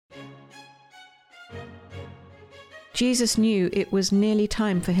Jesus knew it was nearly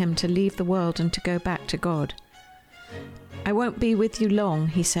time for him to leave the world and to go back to God. "I won't be with you long,"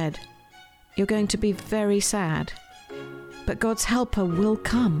 he said. "You're going to be very sad. But God's helper will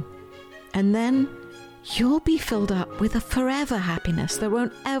come. And then you'll be filled up with a forever happiness that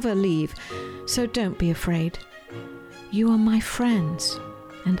won't ever leave. So don't be afraid. You are my friends,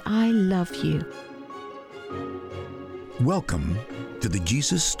 and I love you." Welcome to the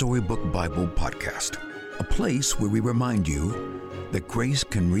Jesus Storybook Bible Podcast, a place where we remind you that grace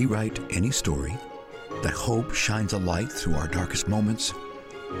can rewrite any story, that hope shines a light through our darkest moments,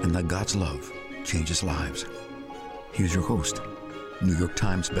 and that God's love changes lives. Here's your host, New York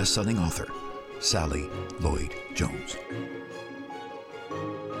Times bestselling author, Sally Lloyd-Jones.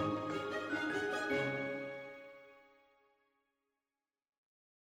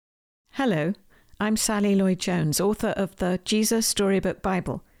 Hello, I'm Sally Lloyd-Jones, author of the Jesus Storybook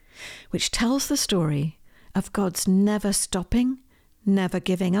Bible, which tells the story of God's never stopping, never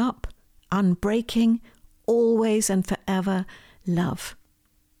giving up, unbreaking, always and forever love.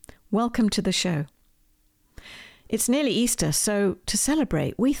 Welcome to the show. It's nearly Easter, so to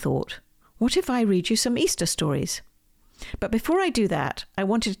celebrate, we thought, what if I read you some Easter stories? But before I do that, I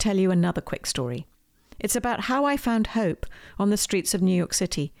wanted to tell you another quick story. It's about how I found hope on the streets of New York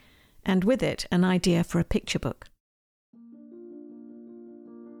City, and with it, an idea for a picture book.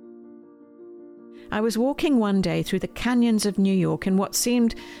 I was walking one day through the canyons of New York in what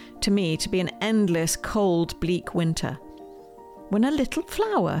seemed to me to be an endless, cold, bleak winter, when a little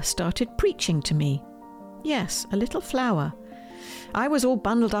flower started preaching to me. Yes, a little flower. I was all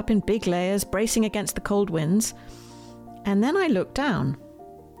bundled up in big layers, bracing against the cold winds, and then I looked down.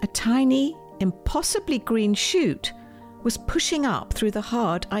 A tiny, impossibly green shoot was pushing up through the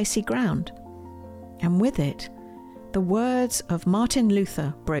hard, icy ground. And with it, the words of Martin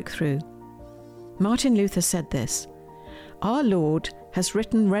Luther broke through. Martin Luther said this: "Our Lord has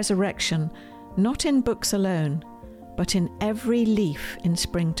written resurrection not in books alone, but in every leaf in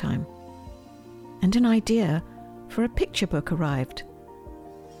springtime." And an idea for a picture book arrived.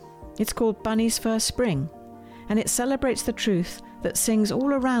 It's called Bunny's First Spring, and it celebrates the truth that sings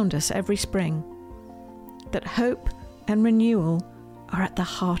all around us every spring, that hope and renewal are at the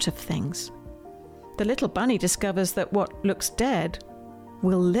heart of things. The little bunny discovers that what looks dead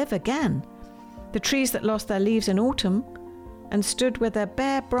will live again. The trees that lost their leaves in autumn and stood with their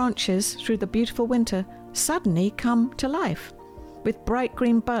bare branches through the beautiful winter suddenly come to life, with bright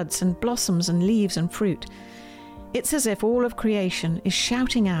green buds and blossoms and leaves and fruit. It's as if all of creation is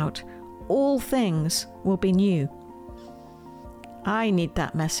shouting out, all things will be new. I need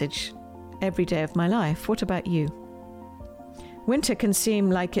that message every day of my life. What about you? Winter can seem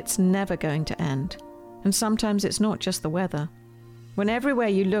like it's never going to end, and sometimes it's not just the weather. When everywhere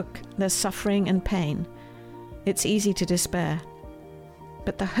you look there's suffering and pain, it's easy to despair.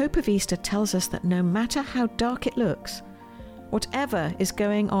 But the hope of Easter tells us that no matter how dark it looks, whatever is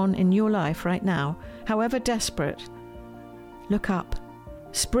going on in your life right now, however desperate, look up.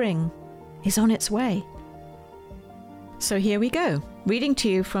 Spring is on its way. So here we go, reading to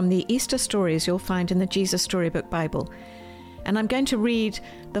you from the Easter stories you'll find in the Jesus Storybook Bible. And I'm going to read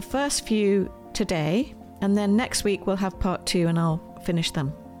the first few today, and then next week we'll have part 2 and I'll finish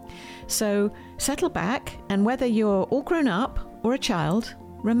them. So settle back, and whether you're all grown up or a child,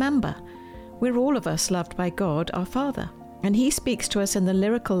 remember, we're all of us loved by God, our Father, and He speaks to us in the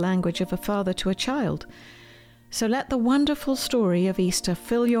lyrical language of a father to a child. So let the wonderful story of Easter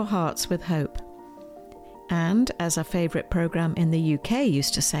fill your hearts with hope. And, as a favourite programme in the UK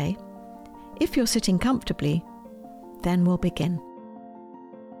used to say, if you're sitting comfortably, then we'll begin.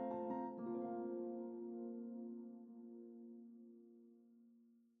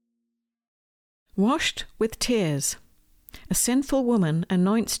 Washed with tears. A sinful woman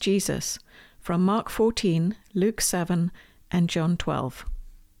anoints Jesus, from Mark 14, Luke 7, and John 12.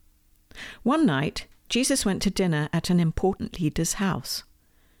 One night, Jesus went to dinner at an important leader's house.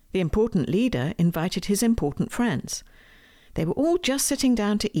 The important leader invited his important friends. They were all just sitting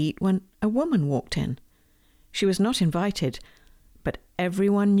down to eat when a woman walked in. She was not invited, but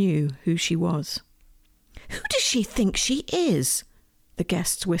everyone knew who she was. "Who does she think she is?" the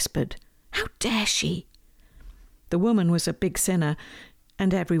guests whispered. "How dare she?" The woman was a big sinner,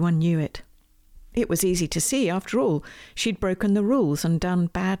 and everyone knew it. It was easy to see, after all, she'd broken the rules and done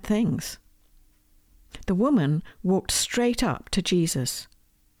bad things. The woman walked straight up to Jesus.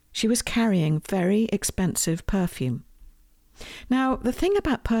 She was carrying very expensive perfume. Now, the thing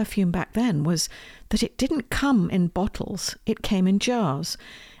about perfume back then was that it didn't come in bottles, it came in jars,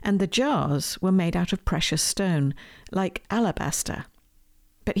 and the jars were made out of precious stone, like alabaster.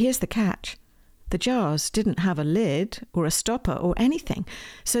 But here's the catch. The jars didn't have a lid or a stopper or anything,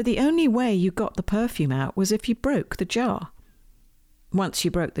 so the only way you got the perfume out was if you broke the jar. Once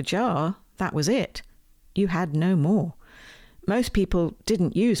you broke the jar, that was it. You had no more. Most people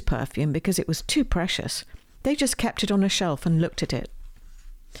didn't use perfume because it was too precious. They just kept it on a shelf and looked at it.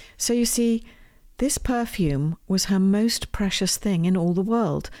 So you see, this perfume was her most precious thing in all the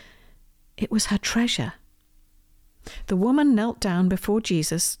world. It was her treasure. The woman knelt down before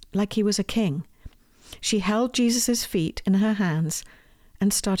Jesus like he was a king. She held Jesus' feet in her hands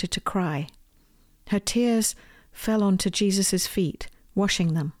and started to cry. Her tears fell onto Jesus' feet,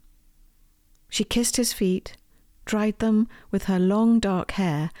 washing them. She kissed his feet, dried them with her long dark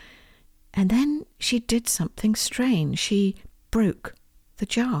hair, and then she did something strange. She broke the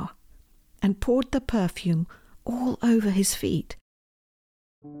jar and poured the perfume all over his feet.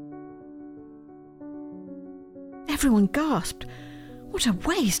 Everyone gasped. What a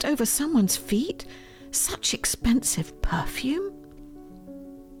waste over someone's feet! Such expensive perfume!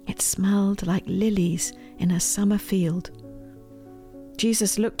 It smelled like lilies in a summer field.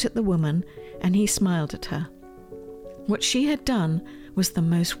 Jesus looked at the woman and he smiled at her. What she had done was the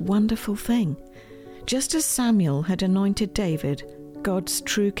most wonderful thing. Just as Samuel had anointed David, God's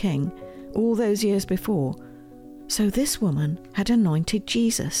true king, all those years before, so this woman had anointed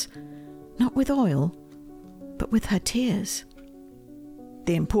Jesus, not with oil, but with her tears.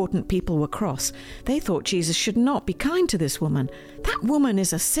 The important people were cross. They thought Jesus should not be kind to this woman. That woman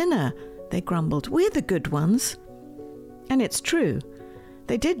is a sinner, they grumbled. We're the good ones. And it's true.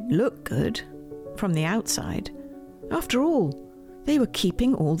 They did look good from the outside. After all, they were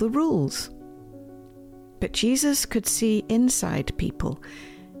keeping all the rules. But Jesus could see inside people,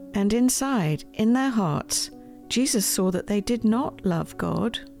 and inside, in their hearts, Jesus saw that they did not love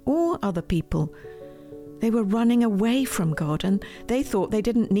God or other people. They were running away from God, and they thought they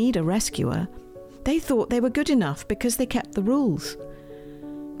didn't need a rescuer. They thought they were good enough because they kept the rules.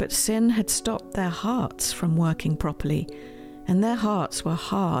 But sin had stopped their hearts from working properly, and their hearts were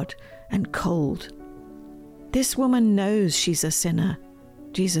hard and cold. This woman knows she's a sinner,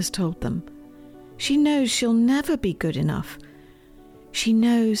 Jesus told them. She knows she'll never be good enough. She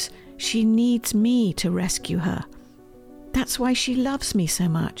knows she needs me to rescue her. That's why she loves me so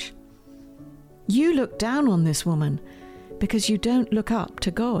much. You look down on this woman because you don't look up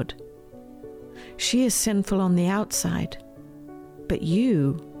to God. She is sinful on the outside, but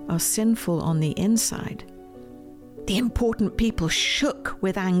you are sinful on the inside. The important people shook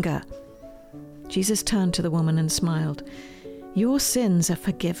with anger. Jesus turned to the woman and smiled. Your sins are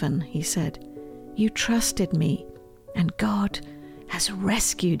forgiven, he said. You trusted me, and God has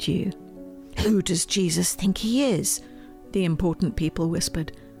rescued you. Who does Jesus think he is? The important people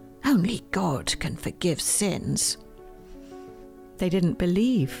whispered. Only God can forgive sins. They didn't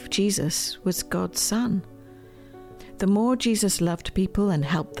believe Jesus was God's son. The more Jesus loved people and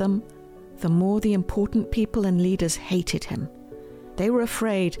helped them, the more the important people and leaders hated him. They were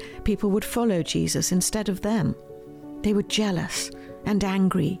afraid people would follow Jesus instead of them. They were jealous and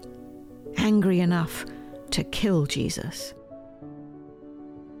angry enough to kill Jesus.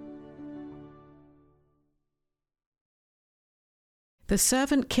 The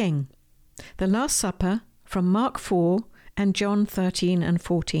Servant King, the Last Supper from Mark 4 and John 13 and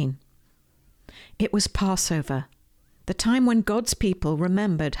 14. It was Passover, the time when God's people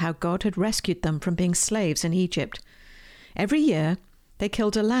remembered how God had rescued them from being slaves in Egypt. Every year, they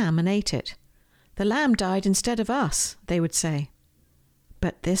killed a lamb and ate it. The lamb died instead of us, they would say.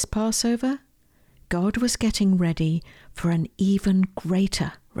 But this Passover, God was getting ready for an even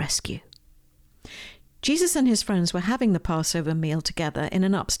greater rescue. Jesus and his friends were having the Passover meal together in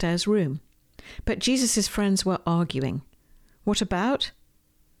an upstairs room. But Jesus' friends were arguing. What about?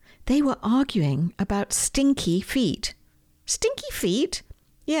 They were arguing about stinky feet. Stinky feet?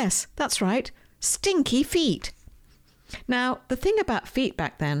 Yes, that's right. Stinky feet. Now, the thing about feet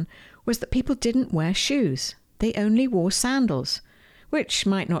back then was that people didn't wear shoes. They only wore sandals, which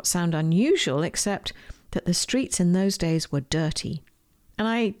might not sound unusual, except that the streets in those days were dirty. And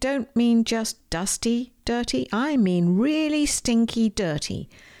I don't mean just dusty dirty, I mean really stinky dirty.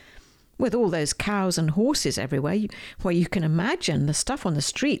 With all those cows and horses everywhere, you can imagine the stuff on the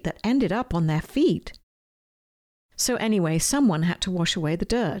street that ended up on their feet. So anyway, someone had to wash away the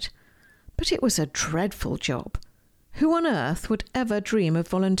dirt. But it was a dreadful job. Who on earth would ever dream of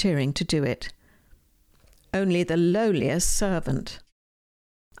volunteering to do it? Only the lowliest servant.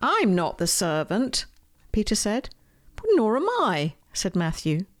 I'm not the servant, Peter said. Nor am I, said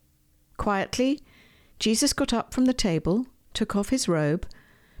Matthew. Quietly, Jesus got up from the table, took off his robe,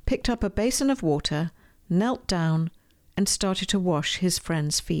 picked up a basin of water, knelt down, and started to wash his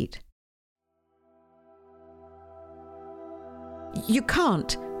friends' feet. You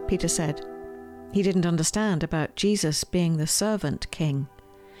can't, Peter said. He didn't understand about Jesus being the servant king.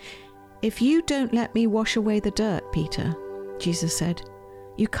 If you don't let me wash away the dirt, Peter, Jesus said,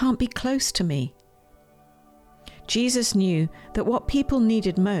 you can't be close to me. Jesus knew that what people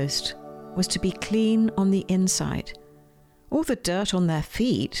needed most was to be clean on the inside. All the dirt on their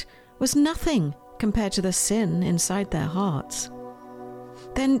feet was nothing compared to the sin inside their hearts.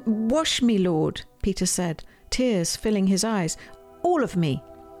 Then wash me, Lord, Peter said, tears filling his eyes. All of me.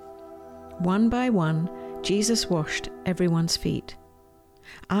 One by one, Jesus washed everyone's feet.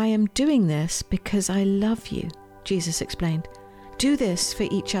 I am doing this because I love you, Jesus explained. Do this for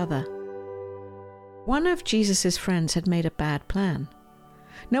each other. One of Jesus' friends had made a bad plan.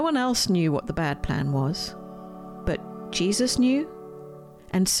 No one else knew what the bad plan was, but Jesus knew,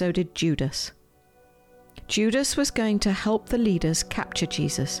 and so did Judas. Judas was going to help the leaders capture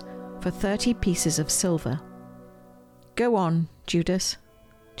Jesus for 30 pieces of silver. Go on, Judas,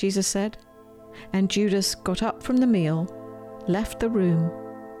 Jesus said, and Judas got up from the meal, left the room,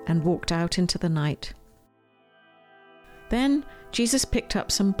 and walked out into the night. Then Jesus picked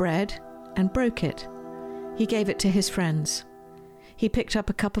up some bread and broke it. He gave it to his friends. He picked up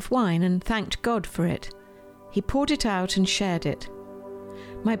a cup of wine and thanked God for it. He poured it out and shared it.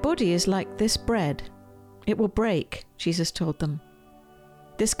 My body is like this bread. It will break, Jesus told them.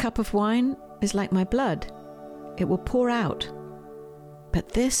 This cup of wine is like my blood. It will pour out. But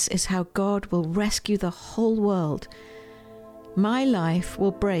this is how God will rescue the whole world. My life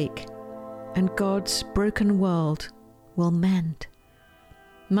will break, and God's broken world will mend.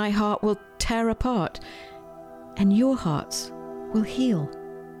 My heart will tear apart, and your hearts will heal.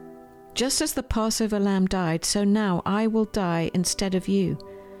 Just as the Passover lamb died, so now I will die instead of you.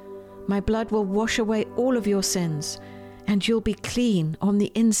 My blood will wash away all of your sins, and you'll be clean on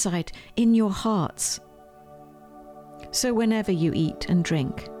the inside in your hearts. So whenever you eat and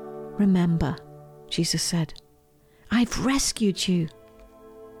drink, remember, Jesus said, I've rescued you.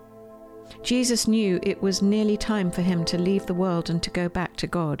 Jesus knew it was nearly time for him to leave the world and to go back to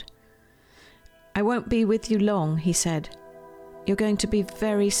God. I won't be with you long, he said. You're going to be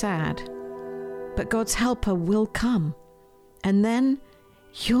very sad. But God's helper will come. And then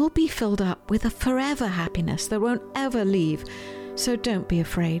you'll be filled up with a forever happiness that won't ever leave. So don't be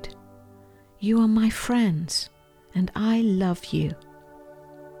afraid. You are my friends, and I love you.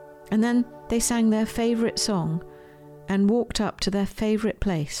 And then they sang their favorite song and walked up to their favorite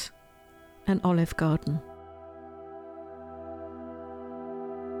place, an olive garden.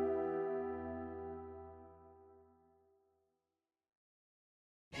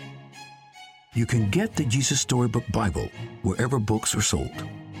 You can get the Jesus Storybook Bible wherever books are sold.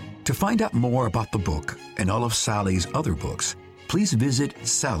 To find out more about the book and all of Sally's other books, please visit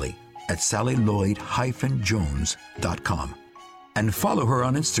Sally at SallyLloyd-Jones.com and follow her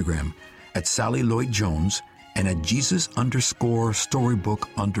on Instagram at Sally Lloyd-Jones and at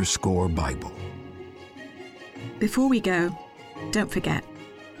Jesus_Storybook_Bible. Before we go, don't forget,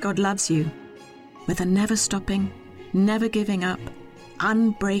 God loves you with a never stopping, never giving up,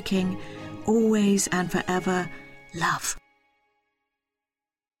 unbreaking, always and forever love.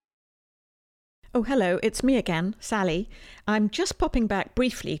 Oh, hello, it's me again, Sally. I'm just popping back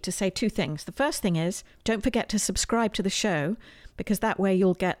briefly to say two things. The first thing is, don't forget to subscribe to the show, because that way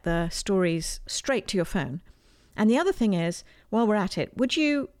you'll get the stories straight to your phone. And the other thing is, while we're at it, would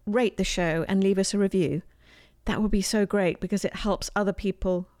you rate the show and leave us a review? That would be so great, because it helps other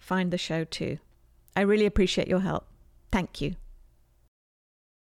people find the show too. I really appreciate your help. Thank you.